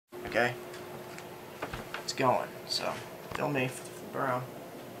okay? It's going, so feel me, flip around.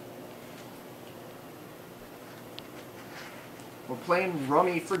 We're playing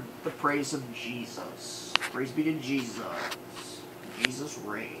Rummy for the praise of Jesus. Praise be to Jesus. Jesus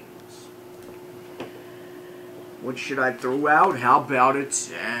reigns. What should I throw out? How about a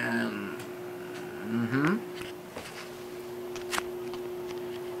 10?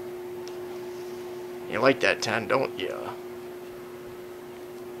 You like that 10, don't you?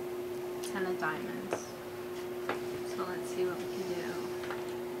 10 of diamonds. So let's see what we can do.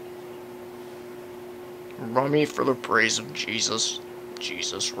 Rummy for the praise of Jesus.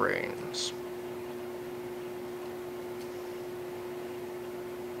 Jesus reigns.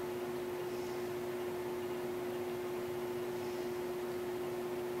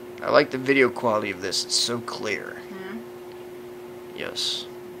 I like the video quality of this. It's so clear. Yeah. Yes,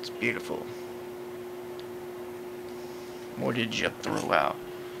 it's beautiful. What did you throw out?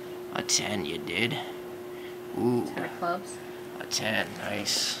 A 10 you did. Ooh. 10 of clubs. A 10,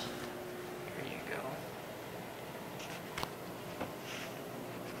 nice. Here you go.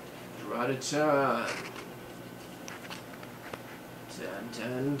 Draw a 10. 10,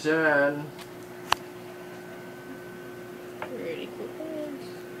 10, 10. Pretty cool.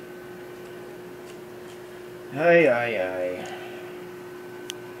 Aye, aye, aye.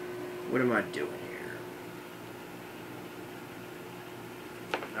 What am I doing here?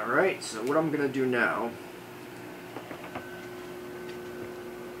 Alright, so what I'm gonna do now.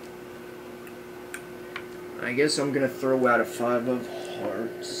 I guess I'm gonna throw out a 5 of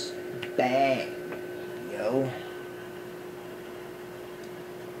hearts. Bang! Yo.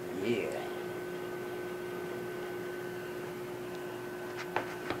 Yeah.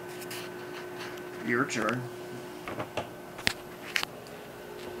 Your turn.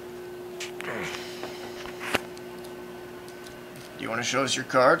 Do you want to show us your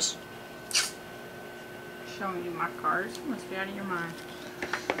cards? Showing you my cards? You must be out of your mind.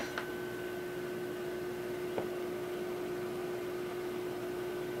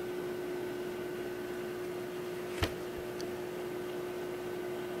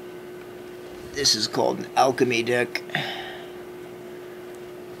 This is called an alchemy deck.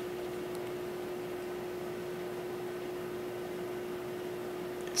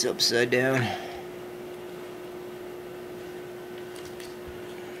 It's upside down.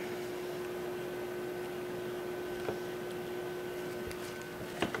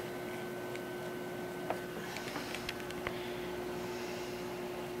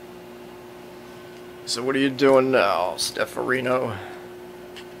 So what are you doing now, Stefarino?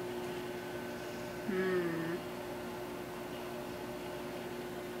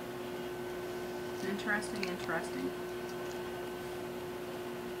 Interesting, interesting.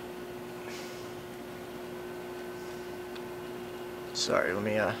 Sorry, let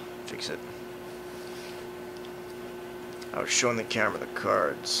me fix it. I was showing the camera the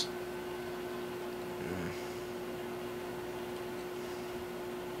cards.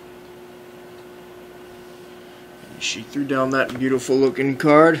 And she threw down that beautiful looking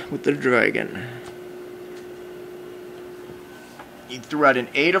card with the dragon. You threw out an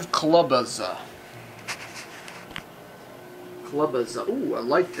 8 of clubbers. Clubbers. Ooh, I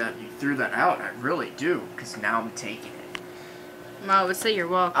like that. You threw that out. I really do, because now I'm taking it. Well, I would say you're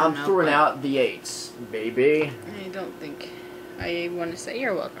welcome. I'm throwing out the 8s, baby. I don't think I want to say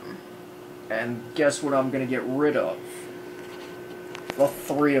you're welcome. And guess what I'm going to get rid of? The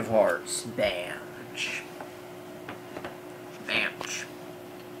 3 of hearts. Bamch. Bamch.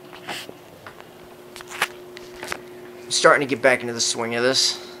 I'm starting to get back into the swing of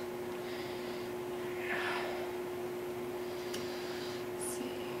this. Let's see.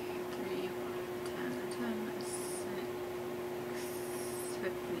 3, 10, 6, 15,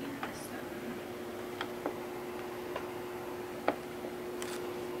 7.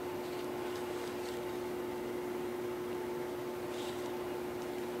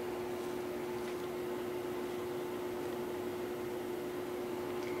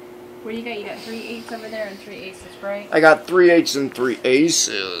 What do you got? You got 3 8s over there and 3 aces, right? I got 3 8s and 3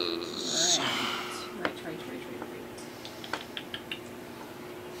 aces. Right.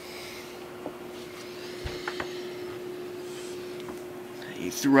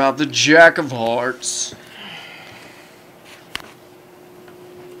 He threw out the Jack of Hearts.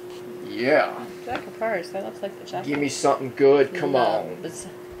 Yeah. Jack of Hearts, that looks like the Jack. Give me something good, come on.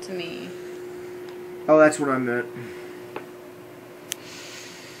 To me. Oh, that's what I meant.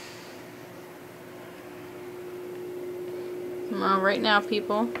 Well, right now,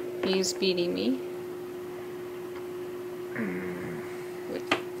 people, he's beating me. With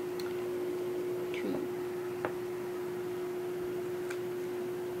 2.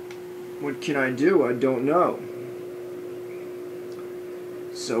 What can I do? I don't know.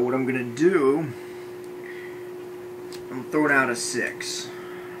 So what I'm gonna do, I'm throwing out a 6.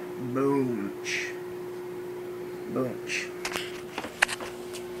 Boomch. Boomch.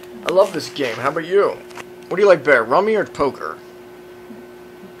 I love this game. How about you? What do you like better, Rummy or poker?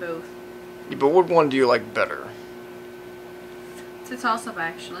 Both. Yeah, but what one do you like better? It's a toss-up,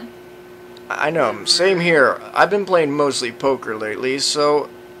 actually. I know, same here. I've been playing mostly poker lately, so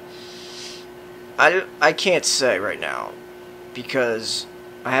I can't say right now because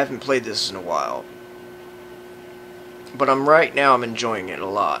I haven't played this in a while. But right now I'm enjoying it a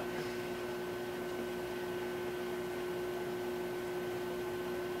lot.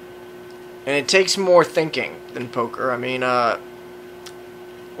 And it takes more thinking than poker. I mean,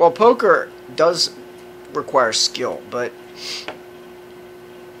 well, poker does require skill, but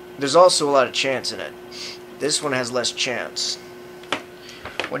there's also a lot of chance in it. This one has less chance.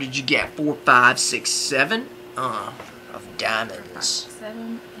 What did you get? 4, 5, 6, 7? Of diamonds.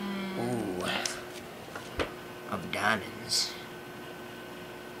 7 and... Ooh. Of diamonds.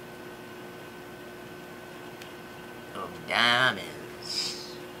 Of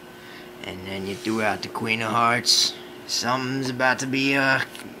diamonds. And then you threw out the Queen of Hearts. Something's about to be,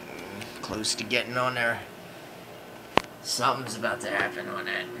 close to getting on there. Something's about to happen on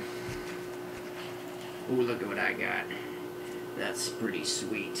that. Ooh, look at what I got. That's pretty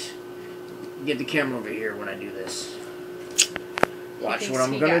sweet. Get the camera over here when I do this. Watch what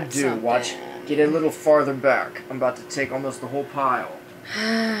I'm gonna do. Something. Watch. Get a little farther back. I'm about to take almost the whole pile.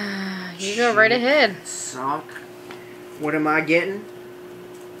 You go right ahead. Sunk. What am I getting?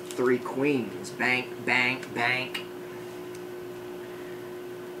 3 queens. Bank, bank, bank.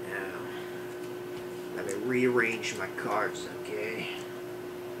 Now, let me rearrange my cards, okay?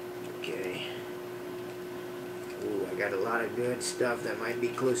 Okay. Ooh, I got a lot of good stuff that might be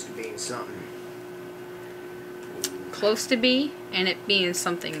close to being something. Close to be, and it being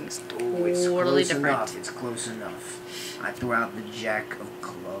something Ooh, it's totally close different. enough. It's close enough. I threw out the Jack of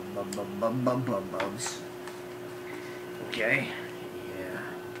Clubs. Okay. Yeah.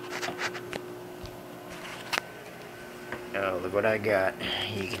 Oh, look what I got.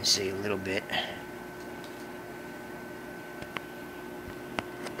 You can see a little bit.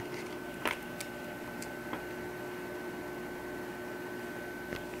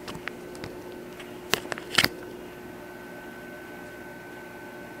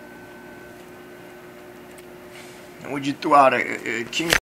 Would you throw out a king?